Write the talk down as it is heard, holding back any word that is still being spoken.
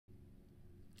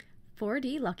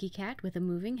4D Lucky Cat with a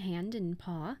moving hand and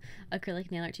paw acrylic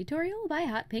nail art tutorial by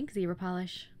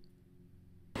Hotpinkzebrapolish.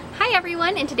 Hi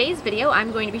everyone, in today's video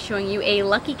I'm going to be showing you a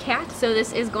lucky cat. So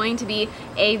this is going to be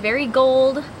a very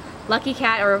gold lucky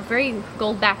cat, or a very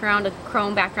gold background, a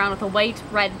chrome background with a white,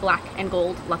 red, black, and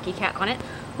gold lucky cat on it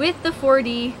with the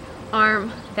 4D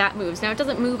arm that moves. Now it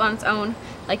doesn't move on its own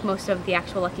like most of the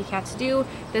actual lucky cats do.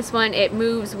 This one, it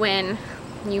moves when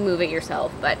you move it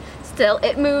yourself, but still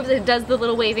it moves, it does the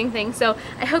little waving thing. So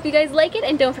I hope you guys like it,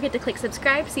 and don't forget to click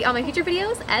subscribe to see all my future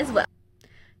videos as well.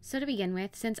 So to begin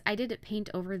with, since I did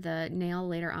paint over the nail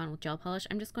later on with gel polish,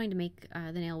 I'm just going to make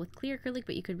the nail with clear acrylic,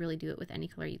 but you could really do it with any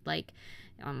color you'd like.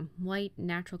 White,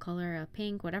 natural color,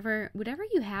 pink, whatever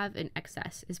you have in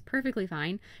excess is perfectly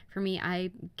fine. For me,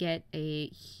 I get a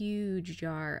huge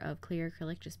jar of clear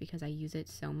acrylic just because I use it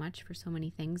so much for so many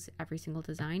things, every single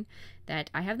design, that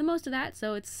I have the most of that.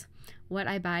 So it's what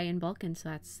I buy in bulk, and so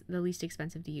that's the least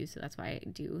expensive to use. So that's why I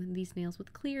do these nails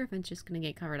with clear if it's just going to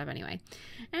get covered up anyway.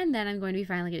 And then I'm going to be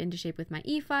filing it into shape with my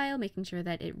e-file, making sure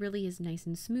that it really is nice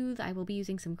and smooth. I will be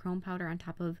using some chrome powder on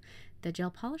top of the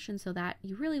gel polish, and so that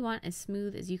you really want as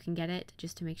smooth as you can get it,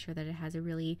 just to make sure that it has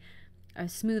a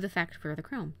smooth effect for the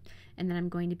chrome. And then I'm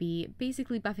going to be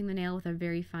basically buffing the nail with a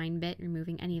very fine bit,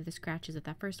 removing any of the scratches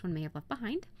that first one may have left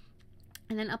behind.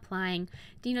 And then applying,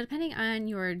 depending on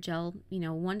your gel,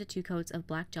 1 to 2 coats of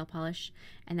black gel polish,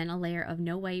 and then a layer of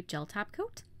no wipe gel top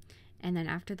coat. And then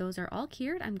after those are all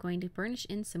cured, I'm going to burnish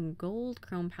in some gold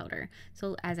chrome powder.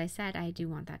 So as I said, I do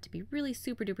want that to be really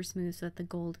super duper smooth so that the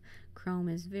gold chrome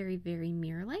is very, very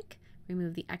mirror-like.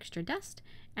 Remove the extra dust,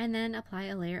 and then apply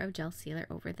a layer of gel sealer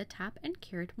over the top and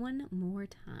cure it one more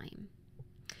time.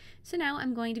 So now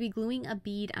I'm going to be gluing a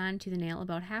bead onto the nail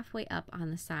about halfway up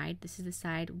on the side. This is the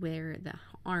side where the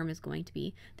arm is going to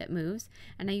be that moves.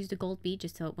 And I used a gold bead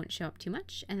just so it wouldn't show up too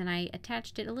much. And then I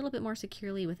attached it a little bit more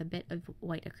securely with a bit of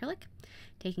white acrylic.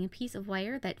 Taking a piece of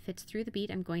wire that fits through the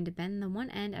bead, I'm going to bend the one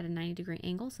end at a 90-degree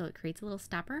angle so it creates a little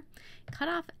stopper. Cut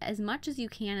off as much as you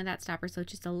can of that stopper, so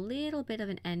it's just a little bit of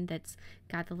an end that's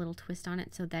got the little twist on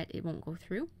it so that it won't go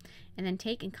through. And then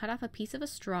take and cut off a piece of a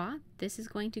straw. This is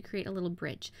going to create a little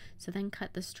bridge. So then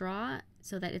cut the straw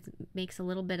so that it makes a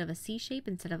little bit of a C shape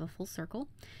instead of a full circle,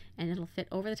 and it'll fit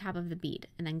over the top of the bead.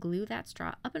 And then glue that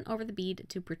straw up and over the bead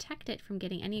to protect it from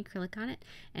getting any acrylic on it,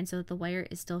 and so that the wire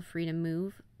is still free to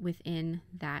move within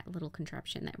that little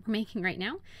contraption that we're making right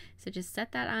now. So just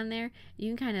set that on there. You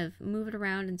can kind of move it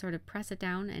around and sort of press it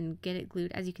down and get it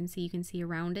glued. As you can see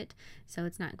around it, so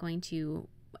it's not going to,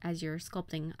 as you're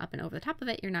sculpting up and over the top of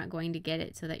it, you're not going to get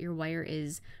it so that your wire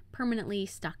is permanently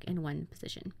stuck in one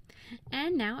position.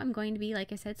 And now I'm going to be,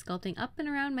 like I said, sculpting up and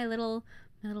around my little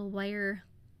wire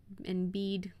and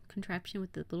bead contraption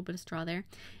with the little bit of straw there.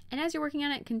 And as you're working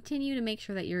on it, continue to make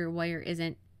sure that your wire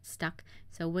isn't stuck.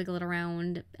 So wiggle it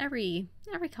around every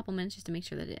couple minutes just to make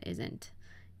sure that it isn't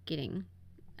getting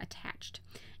attached.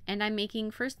 And I'm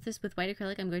making first this with white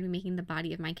acrylic. I'm going to be making the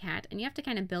body of my cat, and you have to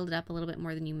kind of build it up a little bit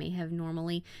more than you may have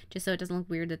normally, just so it doesn't look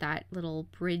weird that little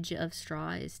bridge of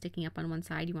straw is sticking up on one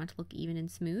side. You want it to look even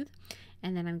and smooth.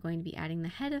 And then I'm going to be adding the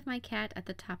head of my cat at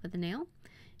the top of the nail,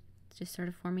 just sort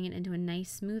of forming it into a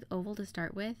nice smooth oval to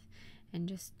start with. And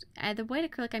just the white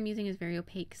acrylic I'm using is very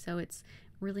opaque, so it's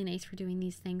really nice for doing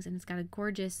these things, and it's got a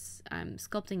gorgeous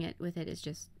sculpting it with it is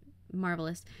just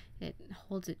marvelous. It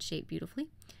holds its shape beautifully.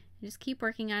 Just keep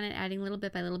working on it, adding little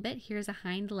bit by little bit. Here's a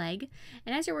hind leg.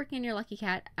 And as you're working on your lucky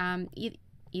cat,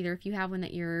 either if you have one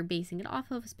that you're basing it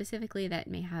off of specifically that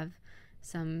may have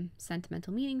some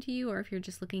sentimental meaning to you, or if you're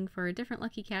just looking for a different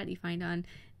lucky cat you find on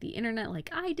the internet like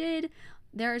I did,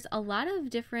 there's a lot of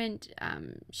different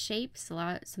shapes,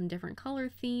 some different color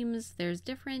themes. There's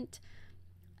different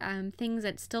things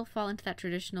that still fall into that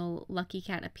traditional lucky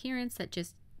cat appearance that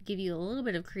just give you a little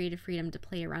bit of creative freedom to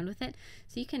play around with it.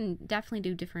 So you can definitely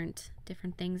do different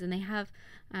things, and they have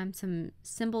some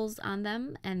symbols on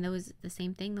them, and those the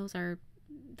same thing.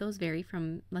 Those vary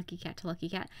from lucky cat to lucky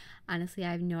cat. Honestly,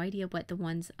 I have no idea what the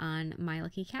ones on my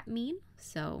lucky cat mean,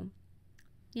 so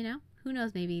who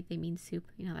knows, maybe they mean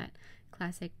soup, that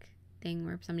classic thing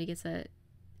where somebody gets a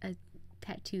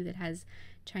tattoo that has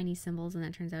Chinese symbols and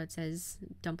that turns out it says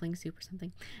dumpling soup or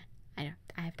something.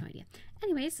 I have no idea.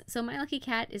 Anyways, so my lucky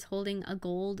cat is holding a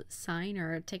gold sign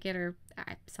or a ticket or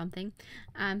something.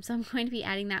 So I'm going to be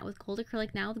adding that with gold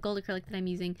acrylic now. The gold acrylic that I'm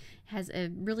using has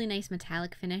a really nice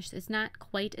metallic finish. It's not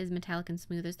quite as metallic and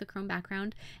smooth as the chrome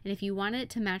background. And if you wanted it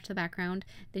to match the background,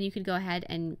 then you could go ahead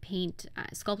and paint,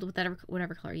 sculpt it with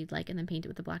whatever color you'd like, and then paint it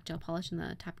with the black gel polish in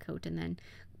the top coat, and then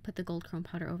put the gold chrome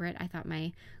powder over it. I thought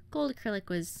my gold acrylic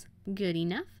was good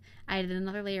enough. I added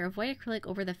another layer of white acrylic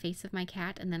over the face of my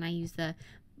cat, and then I used the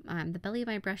the belly of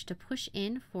my brush to push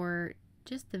in for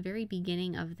just the very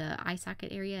beginning of the eye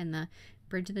socket area and the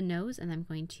bridge of the nose, and I'm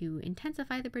going to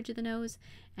intensify the bridge of the nose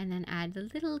and then add the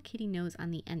little kitty nose on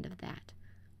the end of that.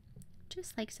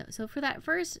 Just like so. So for that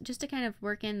first, just to kind of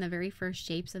work in the very first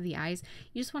shapes of the eyes,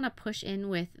 you just want to push in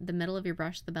with the middle of your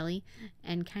brush, the belly,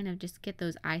 and kind of just get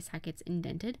those eye sockets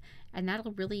indented, and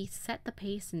that'll really set the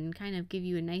pace and kind of give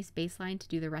you a nice baseline to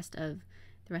do the rest of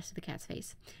the cat's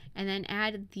face. And then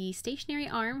add the stationary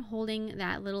arm holding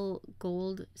that little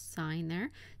gold sign there.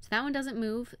 So that one doesn't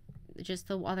move, just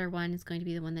the other one is going to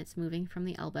be the one that's moving from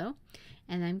the elbow.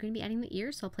 And then I'm going to be adding the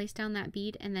ear, so I'll place down that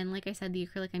bead, and then like I said, the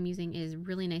acrylic I'm using is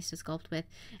really nice to sculpt with,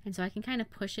 and so I can kind of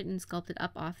push it and sculpt it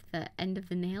up off the end of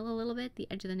the nail a little bit, the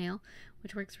edge of the nail,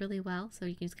 which works really well. So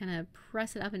you can just kind of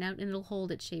press it up and out and it'll hold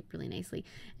its shape really nicely.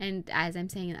 And as I'm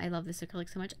saying, I love this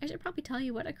acrylic so much, I should probably tell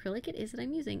you what acrylic it is that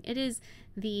I'm using. It is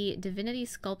the Divinity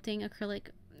Sculpting Acrylic,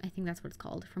 I think that's what it's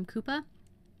called, from Coupa.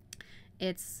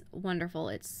 It's wonderful.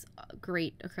 It's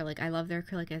great acrylic. I love their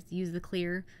acrylic. I use the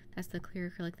clear. That's the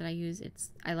clear acrylic that I use.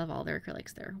 I love all their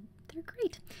acrylics. They're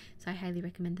great. So I highly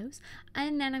recommend those.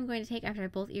 And then I'm going to take, after I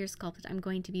have both ears sculpted, I'm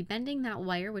going to be bending that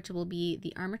wire, which will be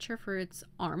the armature for its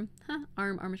arm.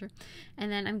 Arm armature.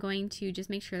 And then I'm going to just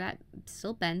make sure that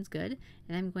still bends good.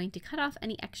 And I'm going to cut off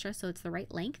any extra so it's the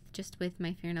right length, just with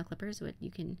my fingernail clippers. So you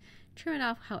can trim it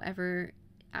off however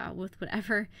with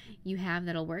whatever you have,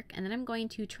 that'll work. And then I'm going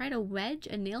to try to wedge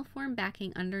a nail form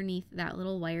backing underneath that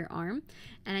little wire arm,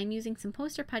 and I'm using some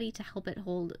poster putty to help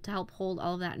hold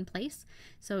all of that in place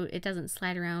so it doesn't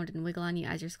slide around and wiggle on you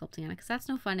as you're sculpting on it, because that's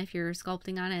no fun if you're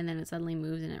sculpting on it and then it suddenly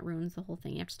moves and it ruins the whole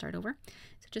thing. You have to start over.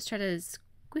 So just try to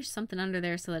squish something under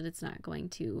there so that it's not going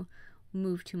to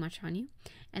move too much on you.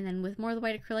 And then with more of the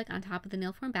white acrylic on top of the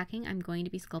nail form backing, I'm going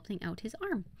to be sculpting out his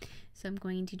arm. So I'm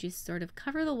going to just sort of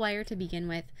cover the wire to begin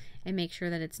with and make sure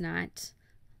that it's not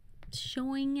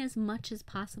showing as much as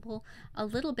possible. A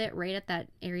little bit right at that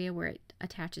area where it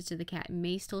attaches to the cat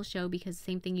may still show, because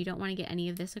same thing, you don't want to get any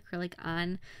of this acrylic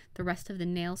on the rest of the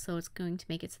nail, so it's going to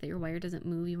make it so that your wire doesn't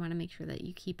move. You want to make sure that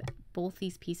you keep both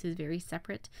these pieces very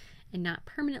separate and not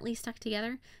permanently stuck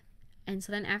together. And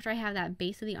so then after I have that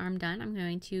base of the arm done, I'm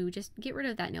going to just get rid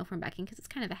of that nail form backing because it's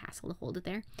kind of a hassle to hold it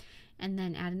there. And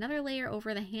then add another layer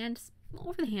over the hand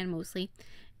mostly,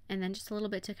 and then just a little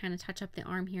bit to kind of touch up the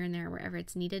arm here and there wherever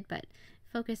it's needed, but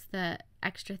focus the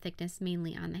extra thickness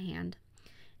mainly on the hand.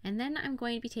 And then I'm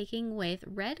going to be taking with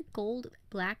red, gold,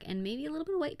 black, and maybe a little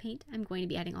bit of white paint. I'm going to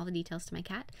be adding all the details to my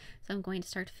cat. So I'm going to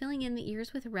start filling in the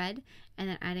ears with red, and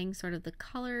then adding sort of the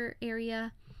collar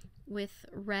area with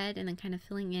red, and then kind of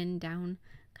filling in down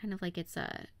kind of like it's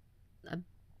a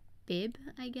bib,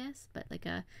 I guess, but like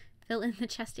a fill in the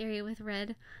chest area with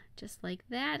red, just like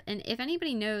that. And if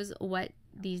anybody knows what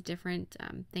these different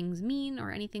things mean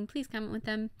or anything, please comment with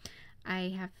them.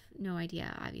 I have no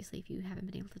idea, obviously, if you haven't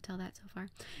been able to tell that so far.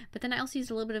 But then I also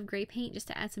used a little bit of gray paint just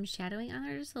to add some shadowing on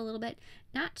there, just a little bit.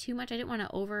 Not too much. I didn't want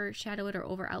to overshadow it or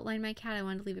over outline my cat. I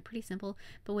wanted to leave it pretty simple.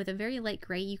 But with a very light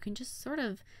gray, you can just sort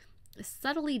of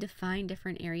subtly define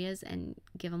different areas and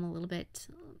give them a little bit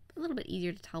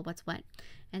easier to tell what's what.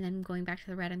 And then going back to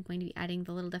the red, I'm going to be adding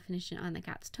the little definition on the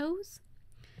cat's toes.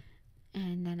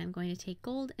 And then I'm going to take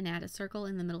gold and add a circle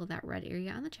in the middle of that red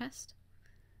area on the chest.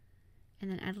 And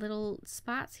then add little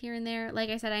spots here and there. Like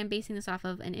I said, I'm basing this off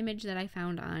of an image that I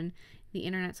found on the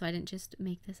internet, so I didn't just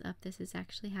make this up. This is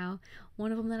actually how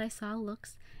one of them that I saw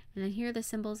looks. And then here are the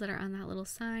symbols that are on that little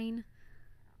sign.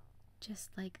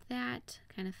 Just like that.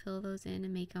 Kind of fill those in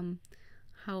and make them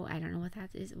how, I don't know what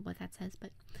that is, what that says, but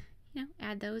you know,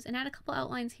 add those and add a couple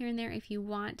outlines here and there if you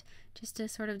want, just to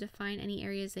sort of define any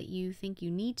areas that you think you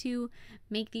need to.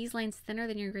 Make these lines thinner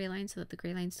than your gray lines so that the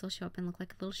gray lines still show up and look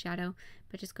like a little shadow,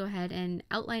 but just go ahead and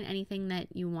outline anything that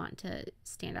you want to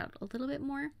stand out a little bit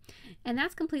more. And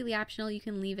that's completely optional. You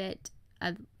can leave it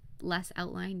less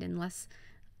outlined and less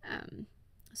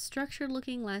structured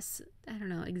looking, less, I don't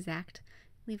know, exact.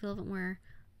 Leave it a little bit more,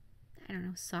 I don't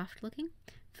know, soft looking.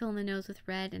 Fill in the nose with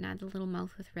red and add the little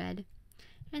mouth with red.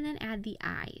 And then add the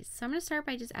eyes. So I'm going to start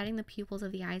by just adding the pupils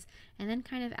of the eyes and then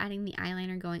kind of adding the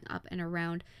eyeliner going up and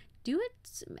around. Do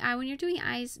it, when you're doing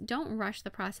eyes, don't rush the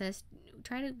process.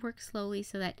 Try to work slowly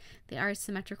so that they are as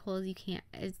symmetrical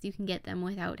as you can get them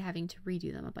without having to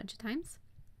redo them a bunch of times.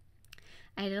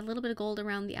 I added a little bit of gold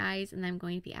around the eyes, and then I'm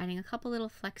going to be adding a couple little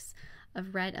flecks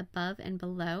of red above and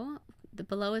below. The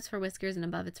below is for whiskers and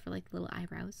above it's for like little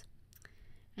eyebrows.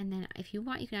 And then if you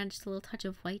want, you can add just a little touch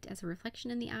of white as a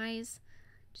reflection in the eyes,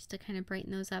 just to kind of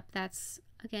brighten those up. That's,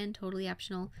 again, totally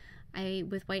optional. I,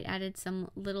 with white, added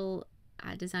some little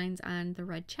designs on the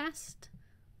red chest.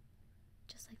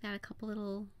 Just like that, a couple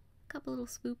little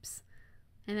swoops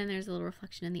And then there's a little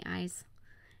reflection in the eyes.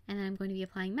 And then I'm going to be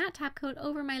applying matte top coat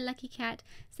over my Lucky Cat.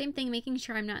 Same thing, making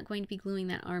sure I'm not going to be gluing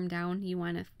that arm down. You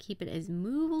want to keep it as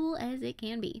movable as it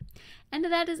can be. And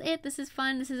that is it. This is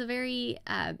fun. This is a very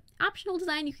optional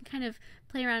design. You can kind of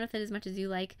play around with it as much as you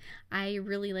like. I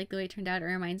really like the way it turned out. It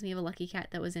reminds me of a Lucky Cat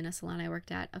that was in a salon I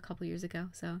worked at a couple years ago.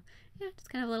 So yeah, just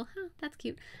kind of a little, that's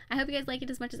cute. I hope you guys like it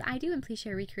as much as I do, and please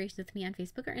share recreations with me on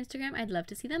Facebook or Instagram. I'd love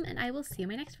to see them, and I will see you in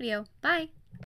my next video. Bye!